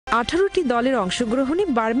18টি দলের অংশগ্রহণে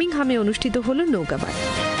বার্মিংহামে অনুষ্ঠিত হলো নৌকা বাইচ।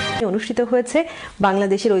 অনুষ্ঠিত হয়েছে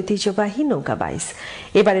বাংলাদেশের ঐতিহ্যবাহী নৌকা বাইচ।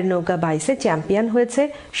 এবারের নৌকা বাইচে চ্যাম্পিয়ন হয়েছে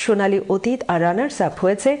সোনালী অতীত আর রানার্স আপ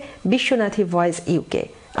হয়েছে বিশ্বনাথী ভয়েস ইউকে।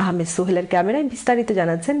 আহমেদ সোহেলের ক্যামেরায় বিস্তারিত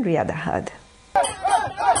জানাচ্ছেন রিয়াদ।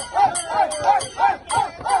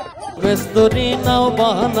 নাও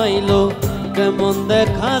বানাইলো কেমন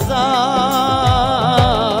দেখা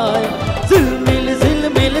যায়, ঝিলমিল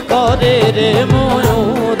ঝিলমিল করে রে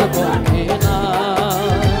ময়ূর পঙ্খে না,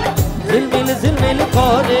 ঝিলমিল ঝিলমিল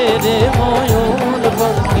করে রে ময়ূর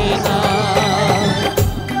পঙ্খে না।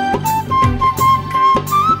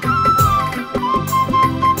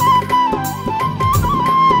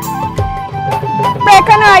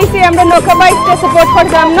 এখানে আইসি আমরা নৌকা বাইচকে সাপোর্ট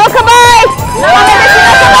করলাম। নৌকা বাইচ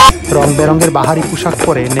রং বেরঙের বাহারি পোশাক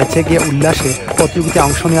পরে নেচে গিয়ে উল্লাসে প্রতিযোগিতায়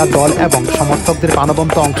অংশ নেওয়া দল এবং সমর্থকদের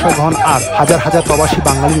প্রাণবন্ত অংশগ্রহণ আর হাজার হাজার প্রবাসী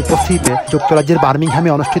বাঙালির উপস্থিতিতে যুক্তরাজ্যের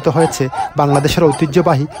বার্মিংহামে অনুষ্ঠিত হয়েছে বাংলাদেশের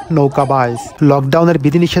ঐতিহ্যবাহী নৌকা বাইচ। লকডাউনের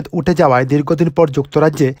বিধিনিষেধ উঠে যাওয়ায় দীর্ঘদিন পর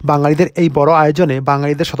যুক্তরাজ্যে বাঙালিদের এই বড় আয়োজনে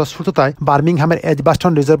বাঙালিদের স্বতঃস্ফূর্ততায় বার্মিংহামের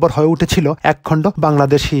এজবাস্টন রিজার্ভার হয়ে উঠেছিল একখণ্ড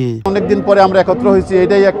বাংলাদেশি। অনেকদিন পরে আমরা একত্র হয়েছি,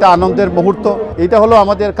 এটাই একটা আনন্দের মুহূর্ত। এটা হলো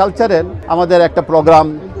আমাদের কালচারের আমাদের একটা প্রোগ্রাম,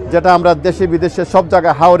 যেটা আমরা দেশে বিদেশে সব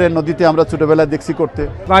জায়গায় হাওরের নদীতে আমরা ছোটবেলায় দেখছি করতে।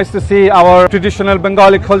 Nice to see our traditional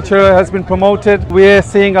Bengali culture has been promoted. We are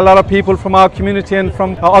seeing a lot of people from our community and from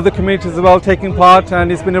other communities as well taking part, and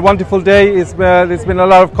it's been a wonderful day. It's been a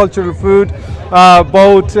lot of cultural food,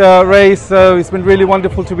 boat race, so it's been really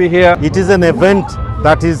wonderful to be here. It is an event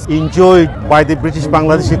that is enjoyed by the British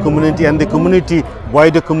Bangladeshi community and the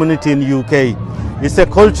wider community in UK. It's a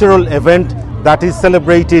cultural event that is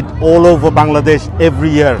celebrated all over Bangladesh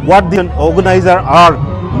every year. What the organizers are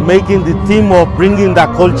making the theme of bringing that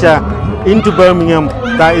culture into Birmingham,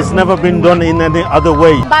 that is never been done in any other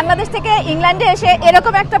way. Bangladesh থেকে ইংল্যান্ডে এসে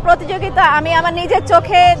এরকম একটা প্রতিযোগিতা আমি আমার নিজের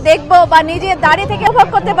চোখে দেখবো বা নিজের দাঁড়িয়ে থেকে উপভোগ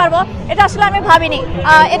করতে পারবো, এটা আসলে আমি ভাবিনি।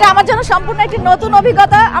 এটা আমার জন্য সম্পূর্ণ একটি নতুন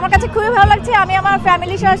অভিজ্ঞতা। আমার কাছে খুবই ভালো লাগছে। আমি আমার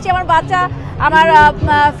ফ্যামিলি সহ আসছি, আমার বাচ্চা, আমার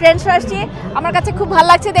ফ্রেন্ডস আসছি। আমার কাছে খুব ভালো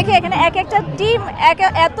লাগছে দেখে এখানে এক একটা টিম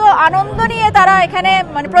এত আনন্দ নিয়ে তারা এখানে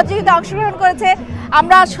মানে প্রতিযোগিতায় অংশগ্রহণ করেছে।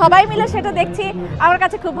 আমরা সবাই মিলে সেটা দেখছি, আমার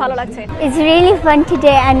কাছে খুব ভালো লাগছে। It's really fun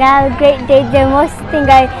today and I had a great day. The most thing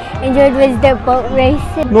I enjoyed was the boat race.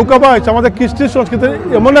 নৌকা বাইচ আমাদের কৃষ্টি সংস্কৃতির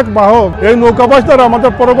এমন এক বাহক, এই নৌকা বাইচ দ্বারা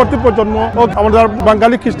আমাদের পরবর্তী প্রজন্ম ও আমাদের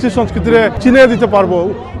বাঙালি কৃষ্টি সংস্কৃতির চিনিয়ে দিতে পারবো।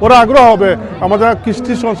 ওরা আগ্রহ হবে আমাদের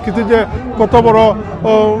কৃষ্টি সংস্কৃতি যে কত বড়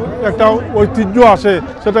একটা ঐতিহ্য আছে,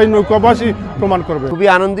 সেটা এই নৌকা বাইচই প্রমাণ করবে। খুবই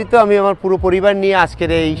আনন্দিত, আমি আমার পুরো পরিবার নিয়ে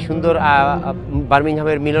আজকের এই সুন্দর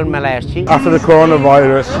বার্মিংহামের মিলন মেলায় আসছি। After the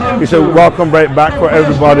coronavirus, it's a welcome back for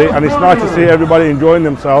everybody and it's nice to see everybody enjoying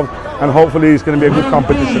themselves and hopefully it's going to be a good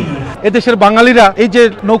competition. এদেশের বাঙালিরা এই যে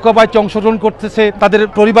নৌকা বাইচে অংশগ্রহণ করতেছে, তাদের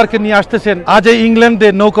পরিবারকে নিয়ে আসতেছেন, আজ এই ইংল্যান্ডে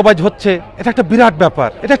নৌকা বাইচ হচ্ছে, এটা একটা বিরাট ব্যাপার,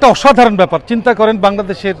 এটা একটা অসাধারণ ব্যাপার। চিন্তা করেন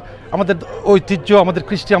বাংলাদেশের আমাদের ঐতিহ্য, আমাদের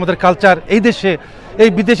কৃষ্টি, আমাদের কালচার এই দেশে এই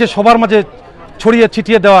বিদেশে সবার মাঝে ছড়িয়ে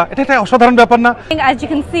ছিটিয়ে দেওয়া, এটা একটা অসাধারণ ব্যাপার না? As you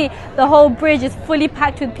can see, the whole bridge is fully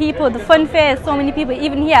packed with people. The fun fair, so many people.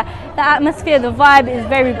 Even here, the atmosphere, the vibe is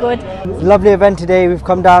very good. Lovely event today. We've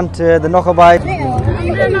come down to the Nouka Bayt.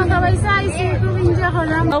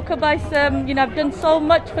 Nouka Bayt, I've done so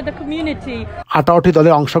much for the community. 18টি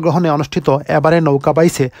দলের অংশগ্রহণে অনুষ্ঠিত এবারে নৌকা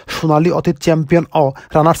বাইচে সোনালী অতীত champion ও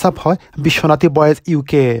runners up হয় বিশ্বনাথী boys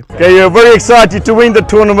UK. Okay, you're very excited to win the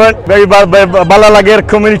tournament. Very bala lager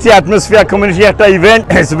community atmosphere, community একটা event.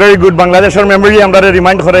 It's very good. বাংলাদেশের memory আমরা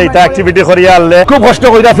রিমাইন্ড করে এটা অ্যাক্টিভিটি করি আলে খুব কষ্ট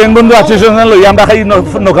কইরা ফ্রেন্ড বন্ধু অ্যাসোসিয়েশন লই আমরা খাই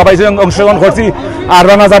নৌকা বাইচে অংশগ্রহণ করছি আর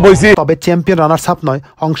রানার্স আপ হইছি। তবে চ্যাম্পিয়ন রানার্স আপ নয়,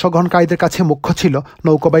 অংশগ্রহণকারীদের কাছে মুখ্য ছিল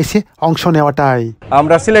নৌকা বাইচে অংশ নেওয়াটাই।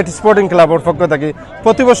 আমরা সিলেট স্পোর্টিং ক্লাবের পক্ষ থেকে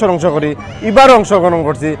প্রতি বছর অংশ করি, এবারও অংশগ্রহণ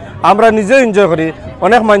করছি। আমরা নিজেও এনজয় করি,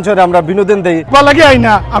 অনেক মানুষের আমরা বিনোদন দেই। ভালো লাগে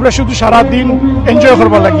আইনা আমরা শুধু সারা দিন এনজয়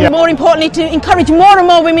করব লাগি। More importantly, to encourage more and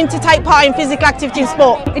more women to take part in physical activity and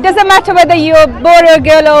sport. It doesn't matter whether you're a boy or a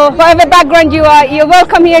girl or whatever background you are, you're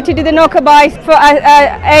welcome here to do the Nouka Bayt for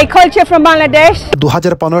a culture from Bangladesh.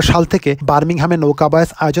 2015 সাল থেকে বার্মিংহামে নৌকা বাইচ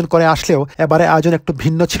আয়োজন করে আসলেও এবারে আয়োজন একটু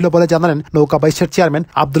ভিন্ন ছিল বলে জানালেন নৌকা বাইচের chairman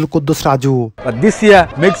Abdul Kuddus Raju. This year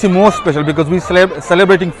makes it more special because we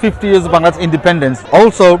celebrating 50 years of Bangladesh independence.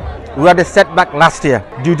 Also, we had a setback last year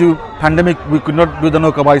due to pandemic. We could not do the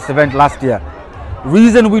Nouka Bayt event last year.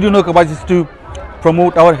 Reason we do Nouka Bayt is to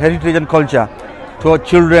promote our heritage and culture to our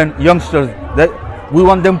children, youngsters. That we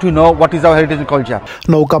want them to know what is our heritage and culture.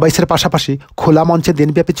 নৌকা বাইচের পাশাপাশি খোলা মঞ্চে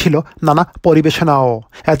দিনব্যাপী ছিল নানা পরিবেশনাও।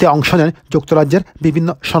 এতে অংশ নেন যুক্তরাজ্যের বিভিন্ন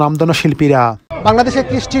স্বনামধন্য শিল্পীরা। বাংলাদেশের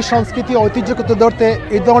কৃষ্টি সংস্কৃতি ঐতিহ্যকে তুলে ধরতে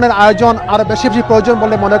এই ধরনের আয়োজন আরো বেশি বেশি প্রয়োজন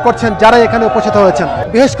বলে মনে করছেন যারা এখানে উপস্থিত হয়েছেন।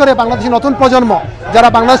 বিশেষ করে বাংলাদেশের নতুন প্রজন্ম যারা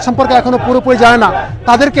বাংলাদেশ সম্পর্কে এখনো পুরোপুরি জানে না,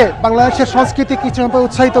 তাদেরকে বাংলাদেশের সংস্কৃতি কৃষ্টি সম্পর্কে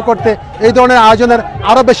উৎসাহিত করতে এই ধরনের আয়োজনের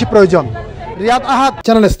আরো বেশি প্রয়োজন। রিয়াদ আহাদ,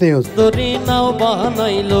 চ্যানেল এস নিউজ। নাও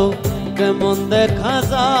বানাইলো কেমন দেখা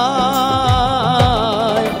যায়,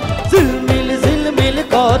 ঝিলমিল ঝিলমিল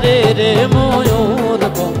করে রে ময়ূর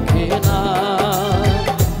পঙ্খে না,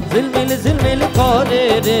 ঝিলমিল ঝিলমিল করে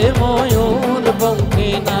রে ময়ূর